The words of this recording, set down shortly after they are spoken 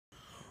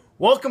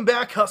Welcome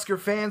back, Husker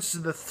fans, to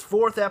the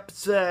fourth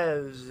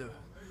episode.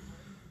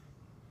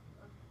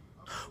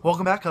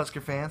 Welcome back, Husker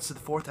fans, to the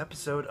fourth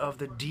episode of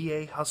the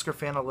DA Husker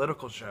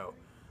Fanalytical Show.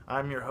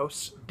 I'm your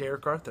host,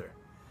 Derek Arthur.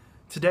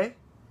 Today,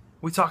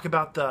 we talk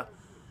about the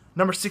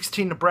number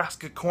 16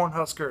 Nebraska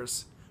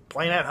Cornhuskers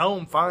playing at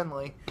home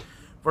finally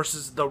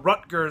versus the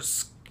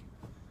Rutgers.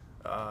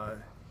 Hold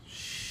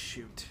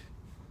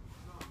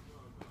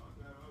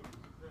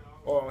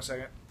on a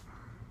second.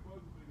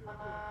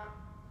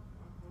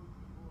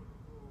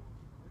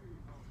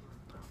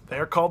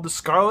 They're called the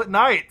Scarlet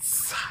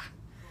Knights.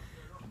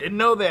 Didn't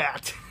know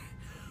that.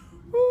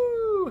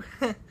 Woo!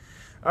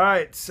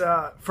 Alright,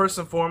 first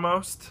and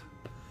foremost,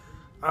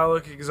 I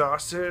look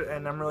exhausted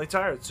and I'm really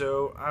tired,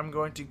 so I'm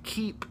going to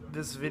keep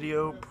this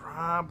video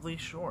probably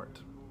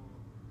short.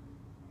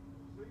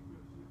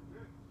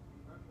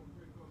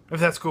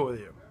 If that's cool with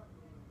you.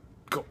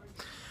 Cool.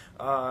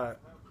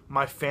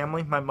 My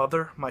family, my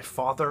mother, my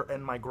father,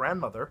 and my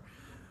grandmother,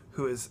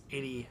 who is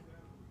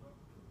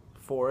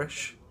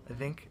 84-ish, I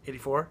think,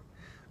 84.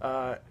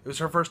 It was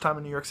her first time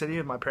in New York City,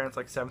 and my parents'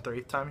 like 7th or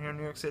 8th time here in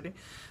New York City.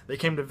 They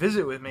came to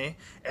visit with me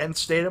and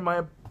stayed in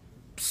my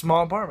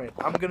small apartment.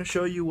 I'm going to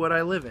show you what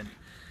I live in.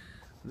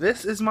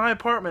 This is my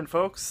apartment,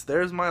 folks.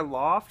 There's my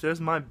loft. There's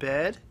my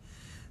bed.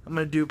 I'm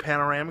going to do a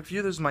panoramic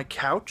view. There's my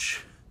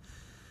couch.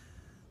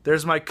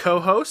 There's my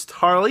co-host,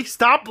 Harley.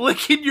 Stop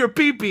licking your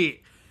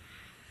pee-pee.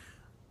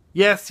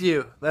 Yes,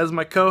 you. That is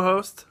my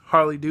co-host,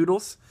 Harley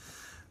Doodles.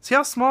 See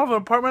how small of an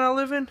apartment I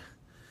live in?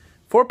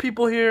 4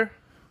 people here.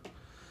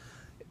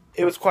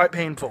 It was quite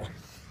painful.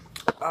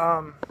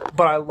 But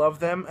I love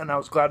them, and I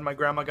was glad my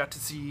grandma got to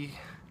see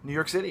New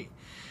York City.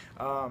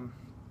 But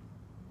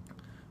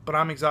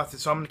I'm exhausted,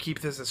 so I'm going to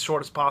keep this as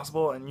short as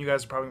possible, and you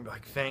guys are probably going to be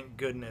like, thank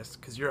goodness,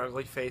 because your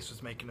ugly face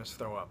was making us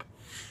throw up.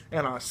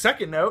 And on a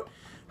second note,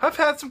 I've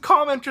had some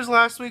commenters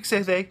last week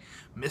say they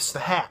missed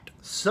the hat.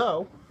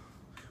 So,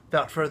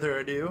 without further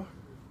ado,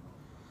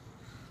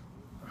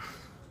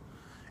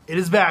 it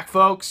is back,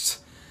 folks.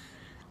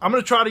 I'm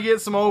going to try to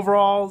get some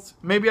overalls.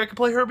 Maybe I can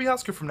play Herbie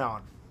Husker from now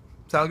on.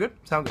 Sound good?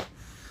 Sound good.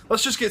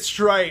 Let's just get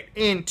straight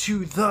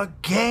into the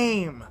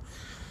game,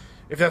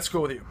 if that's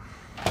cool with you.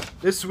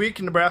 This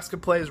week, Nebraska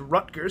plays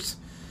Rutgers.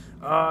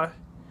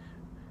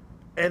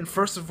 And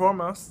first and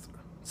foremost,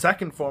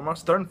 second and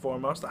foremost, third and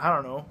foremost, I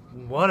don't know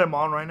what I'm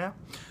on right now.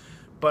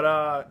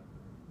 But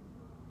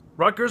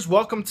Rutgers,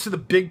 welcome to the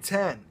Big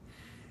Ten.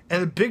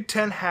 And the Big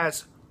Ten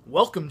has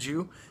welcomed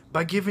you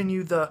by giving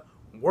you the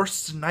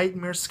worst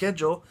nightmare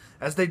schedule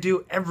as they do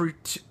to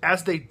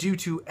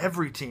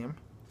every team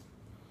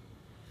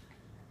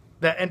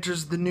that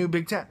enters the new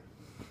Big Ten,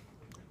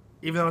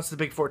 even though it's the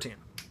Big 14.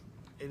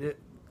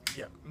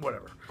 Yeah,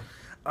 whatever.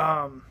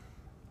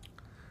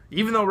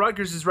 Even though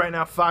Rutgers is right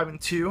now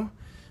 5-2,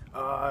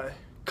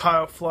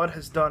 Kyle Flood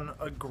has done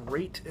a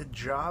great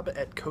job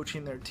at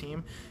coaching their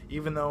team,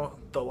 even though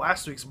the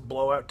last week's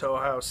blowout to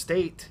Ohio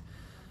State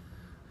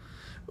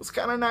was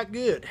kind of not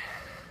good.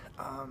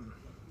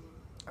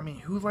 I mean,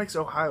 who likes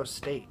Ohio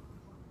State?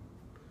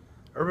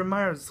 Urban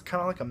Meyer is kind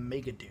of like a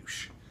mega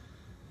douche.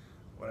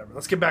 Whatever.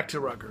 Let's get back to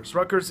Rutgers.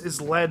 Rutgers is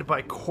led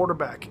by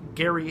quarterback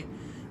Gary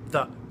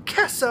the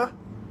Kessa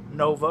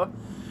Nova,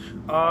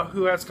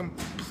 who has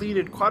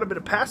completed quite a bit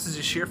of passes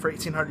this year for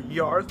 1,800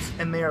 yards,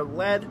 and they are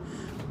led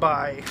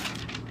by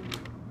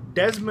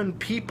Desmond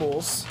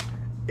Peoples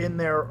in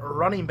their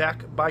running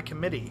back by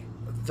committee,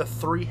 the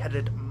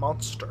three-headed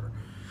monster.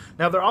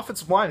 Now, their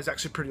offensive line is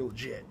actually pretty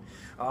legit.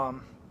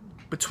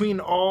 Between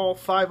all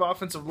 5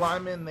 offensive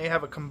linemen, they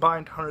have a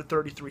combined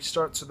 133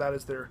 starts, so that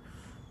is their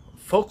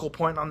focal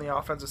point on the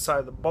offensive side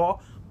of the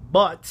ball.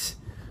 But,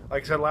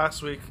 like I said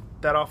last week,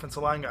 that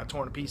offensive line got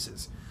torn to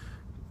pieces.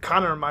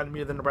 Kind of reminded me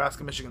of the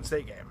Nebraska-Michigan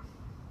State game.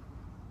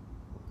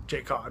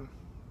 Jay Cotton.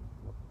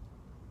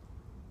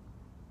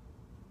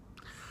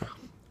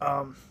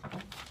 On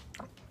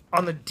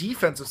the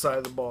defensive side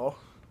of the ball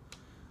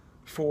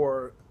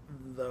for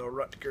the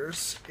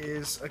Rutgers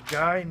is a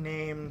guy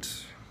named...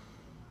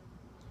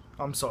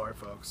 I'm sorry,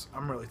 folks.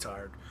 I'm really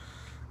tired.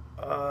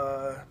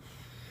 I'm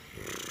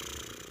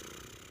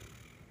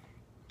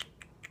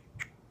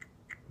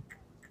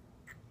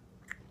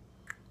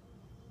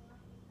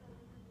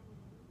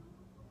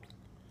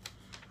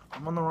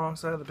on the wrong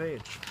side of the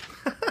page.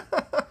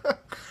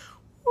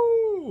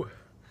 Woo!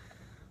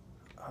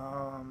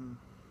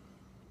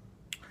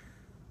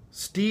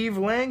 Steve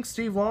Long,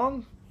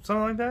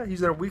 something like that. He's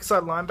their weak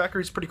side linebacker.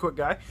 He's a pretty quick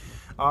guy.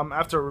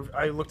 After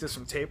I looked at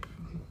some tape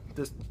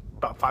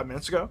about 5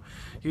 minutes ago,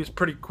 he was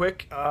pretty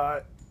quick.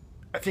 I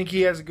think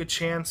he has a good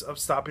chance of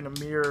stopping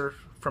Amir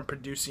from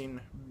producing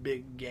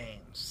big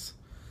games.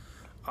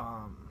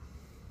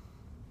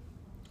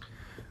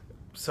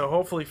 So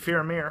hopefully Fear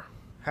Amir,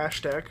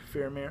 hashtag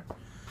Fear Amir,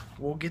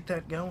 will get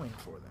that going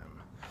for them.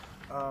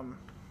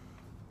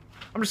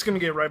 I'm just going to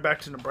get right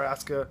back to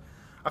Nebraska.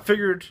 I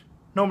figured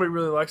nobody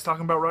really likes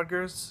talking about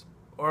Rutgers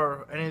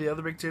or any of the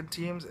other Big Ten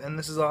teams, and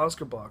this is a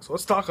Husker blog. So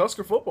let's talk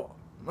Husker football.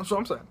 That's what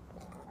I'm saying.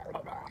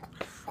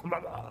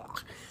 All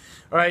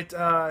right,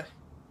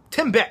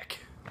 Tim Beck.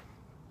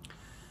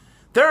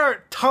 There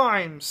are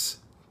times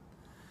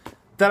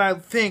that I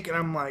think, and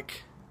I'm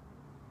like,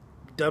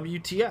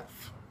 WTF?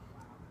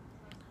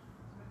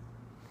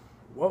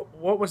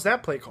 What was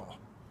that play call?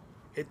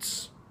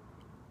 It's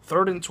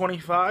 3rd and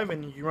 25,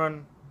 and you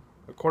run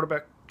a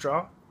quarterback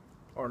draw,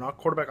 or not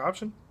quarterback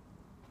option?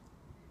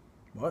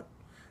 What?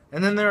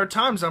 And then there are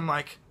times I'm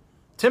like,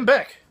 Tim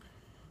Beck,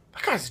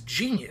 that guy's a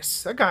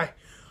genius. That guy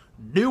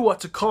knew what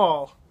to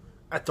call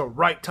at the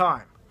right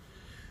time.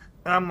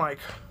 And I'm like,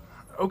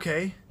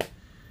 okay,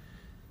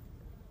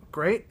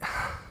 great.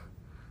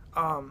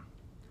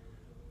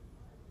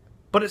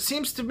 But it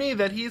seems to me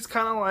that he's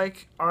kind of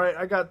like, all right,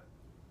 I got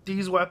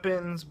these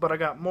weapons, but I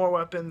got more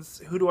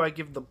weapons. Who do I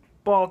give the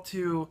ball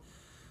to?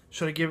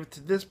 Should I give it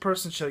to this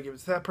person? Should I give it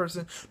to that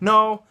person?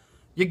 No,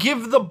 you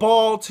give the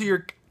ball to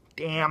your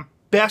damn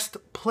best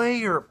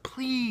player,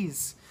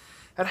 please.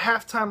 At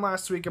halftime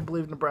last week, I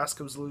believe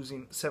Nebraska was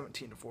losing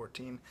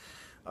 17-14.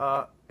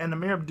 And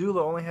Amir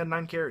Abdullah only had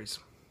 9 carries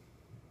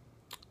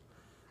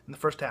in the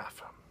first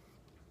half.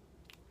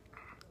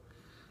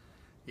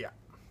 Yeah.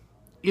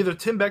 Either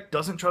Tim Beck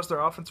doesn't trust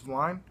their offensive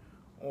line,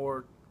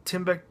 or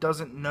Tim Beck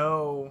doesn't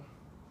know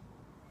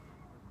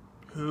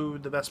who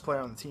the best player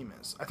on the team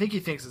is. I think he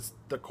thinks it's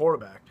the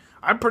quarterback.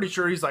 I'm pretty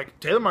sure he's like,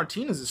 Taylor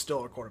Martinez is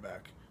still our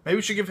quarterback. Maybe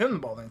we should give him the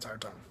ball the entire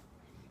time.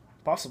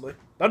 Possibly.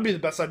 That'd be the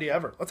best idea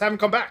ever. Let's have him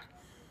come back.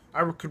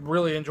 I could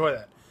really enjoy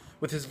that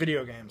with his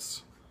video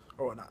games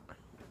or whatnot.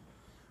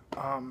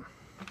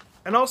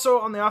 And also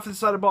on the offensive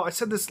side of the ball, I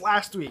said this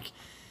last week.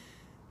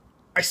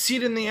 I see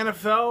it in the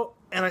NFL,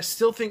 and I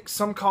still think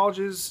some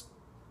colleges,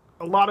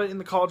 a lot of in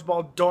the college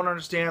ball, don't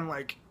understand,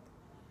 like,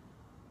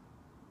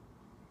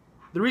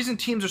 the reason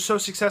teams are so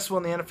successful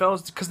in the NFL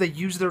is because they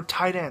use their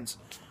tight ends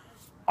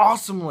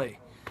awesomely.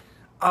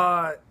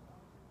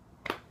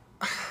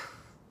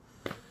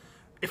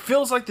 It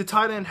feels like the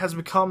tight end has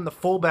become the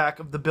fullback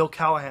of the Bill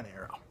Callahan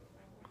era.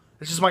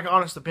 It's just my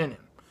honest opinion.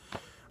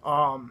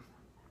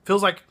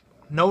 Feels like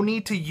no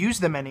need to use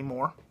them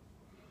anymore.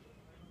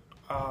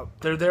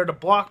 They're there to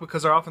block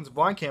because our offensive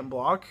line can't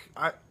block.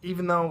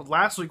 Even though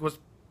last week was,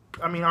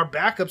 our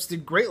backups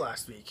did great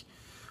last week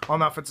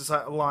on the offensive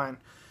side line.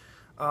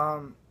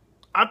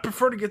 I'd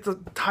prefer to get the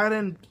tight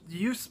end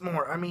use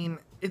more.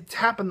 It's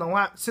happened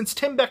since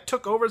Tim Beck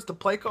took over as the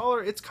play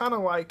caller. It's kind of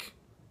like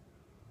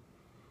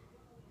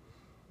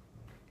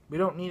we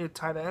don't need a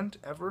tight end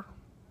ever.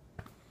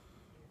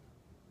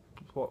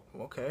 Well,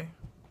 okay.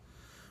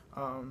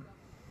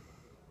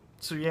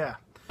 So yeah,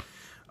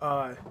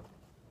 I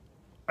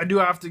do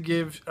have to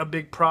give a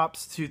big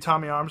props to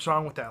Tommy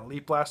Armstrong with that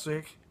leap last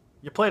week.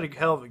 You played a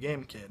hell of a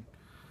game, kid.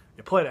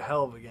 You played a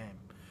hell of a game.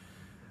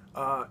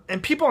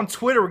 And people on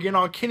Twitter were getting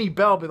on Kenny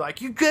Bell, be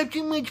like, you grabbed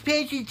too much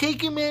passes,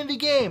 take him out of the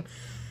game.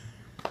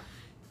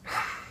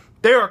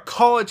 They are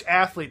college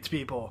athletes,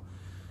 people.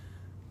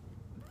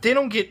 They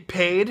don't get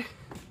paid.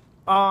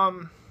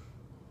 And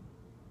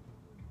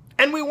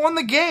we won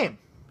the game.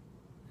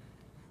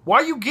 Why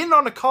are you getting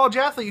on a college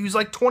athlete who's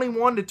like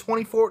 21 to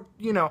 24,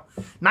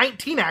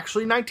 19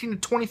 actually, 19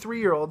 to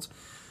 23-year-olds?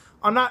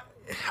 I'm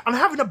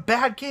having a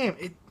bad game.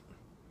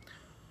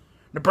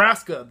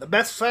 Nebraska, the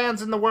best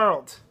fans in the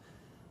world.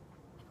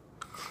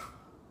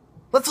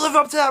 Let's live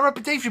up to that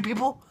reputation,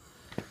 people.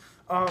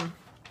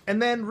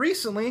 And then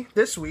recently,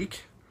 this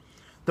week,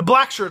 the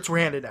black shirts were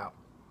handed out.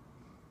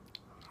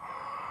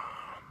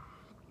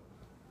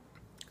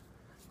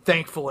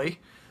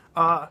 Thankfully.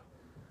 A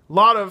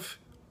lot of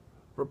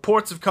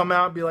reports have come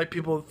out, be like,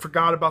 people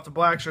forgot about the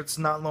black shirts, it's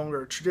not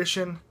longer a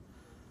tradition.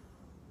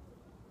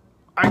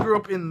 I grew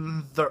up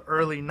in the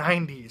early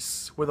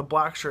 90s, where the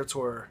black shirts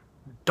were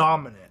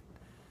dominant.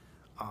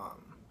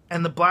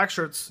 And the black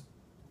shirts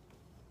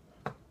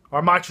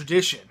are my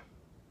tradition.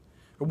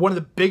 One of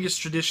the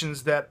biggest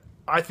traditions that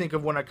I think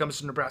of when it comes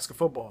to Nebraska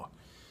football.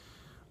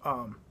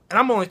 And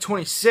I'm only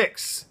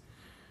 26.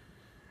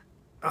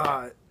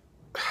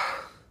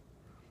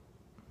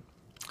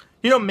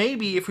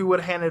 Maybe if we would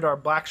have handed our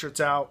black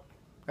shirts out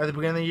at the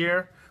beginning of the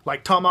year,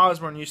 like Tom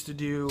Osborne used to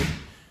do,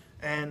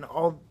 and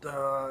all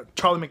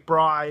Charlie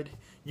McBride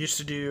used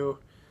to do,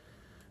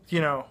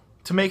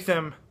 to make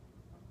them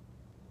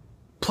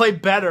play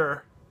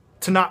better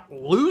to not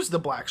lose the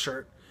black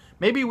shirt,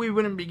 maybe we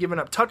wouldn't be giving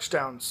up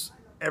touchdowns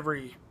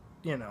every,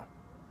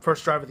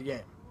 first drive of the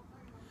game.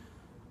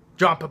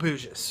 John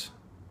Papuchis.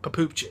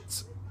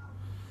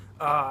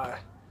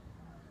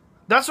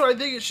 That's what I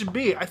think it should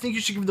be. I think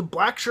you should give the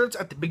black shirts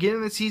at the beginning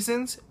of the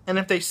seasons, and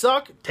if they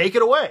suck, take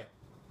it away.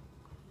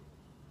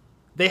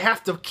 They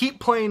have to keep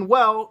playing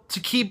well to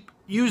keep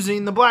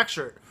using the black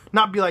shirt.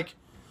 Not be like,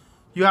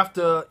 you have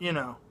to,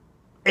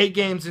 8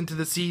 games into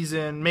the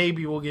season,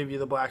 maybe we'll give you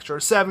the black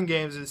shirt. 7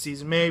 games into the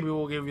season, maybe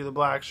we'll give you the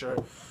black shirt.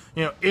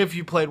 If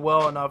you played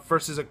well enough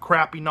versus a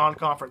crappy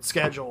non-conference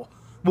schedule,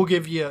 we'll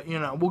give you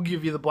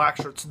the black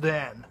shirts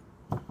then.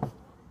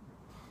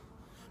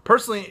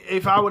 Personally,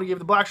 if I would have given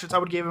the black shirts, I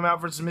would have given them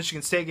out versus the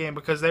Michigan State game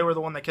because they were the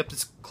one that kept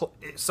us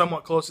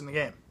somewhat close in the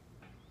game.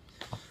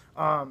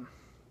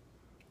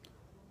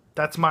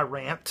 That's my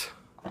rant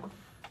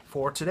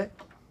for today.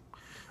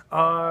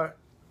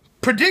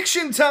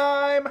 Prediction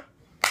time!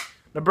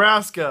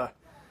 Nebraska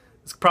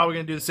is probably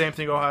going to do the same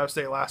thing Ohio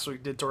State last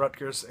week did to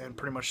Rutgers and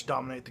pretty much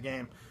dominate the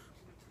game.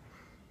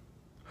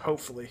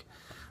 Hopefully.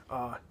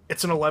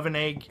 It's an 11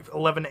 a.m.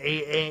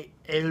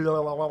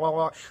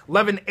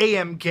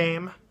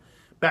 game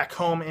back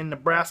home in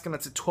Nebraska, and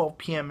it's a 12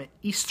 p.m.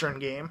 Eastern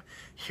game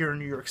here in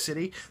New York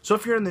City. So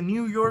if you're in the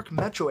New York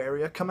metro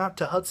area, come out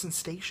to Hudson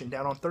Station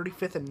down on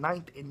 35th and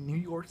 9th in New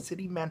York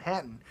City,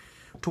 Manhattan,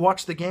 to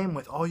watch the game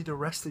with all the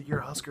rest of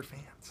your Husker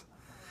fans.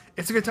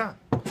 It's a good time.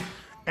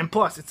 And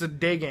plus, it's a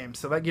day game,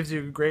 so that gives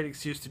you a great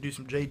excuse to do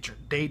some day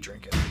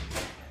drinking.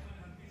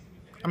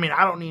 I mean,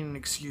 I don't need an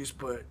excuse,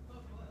 but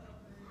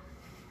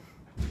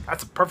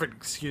that's a perfect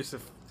excuse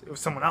if it was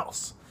someone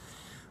else.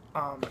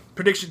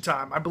 Prediction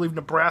time. I believe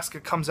Nebraska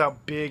comes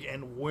out big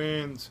and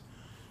wins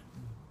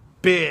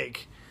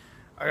big.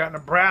 I got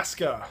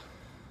Nebraska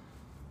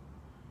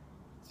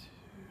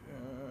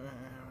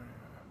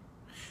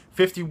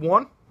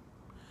 51.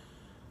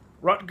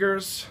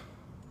 Rutgers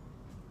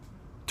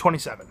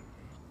 27.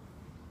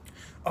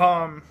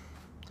 And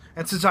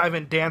since I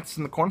haven't danced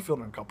in the cornfield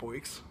in a couple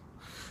weeks,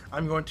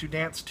 I'm going to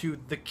dance to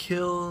the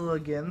Kill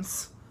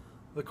Against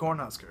the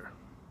Cornhusker.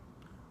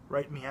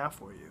 Write me out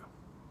for you.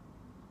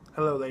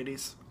 Hello,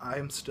 ladies. I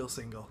am still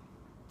single.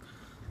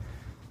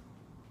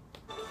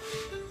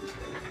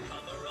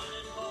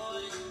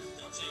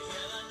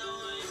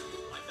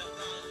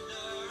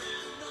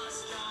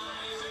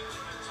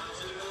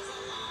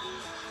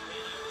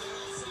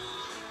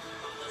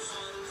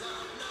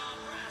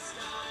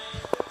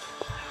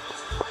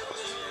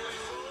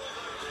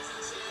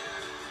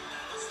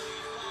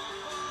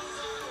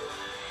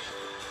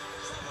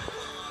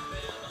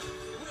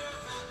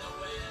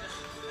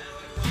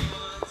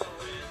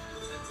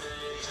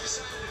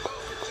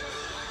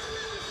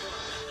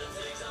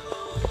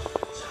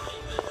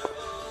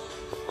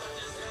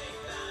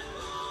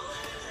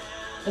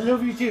 I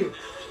love you too.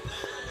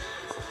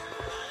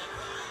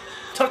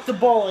 Tuck the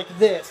ball like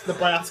this,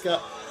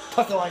 Nebraska.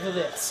 Tuck it like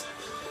this.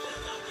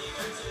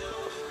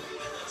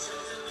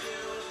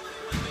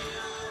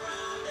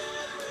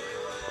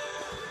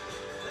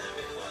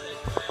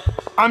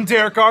 I'm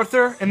Derek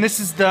Arthur, and this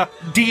is the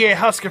DA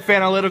Husker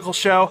Fanalytical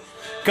Show.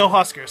 Go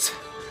Huskers.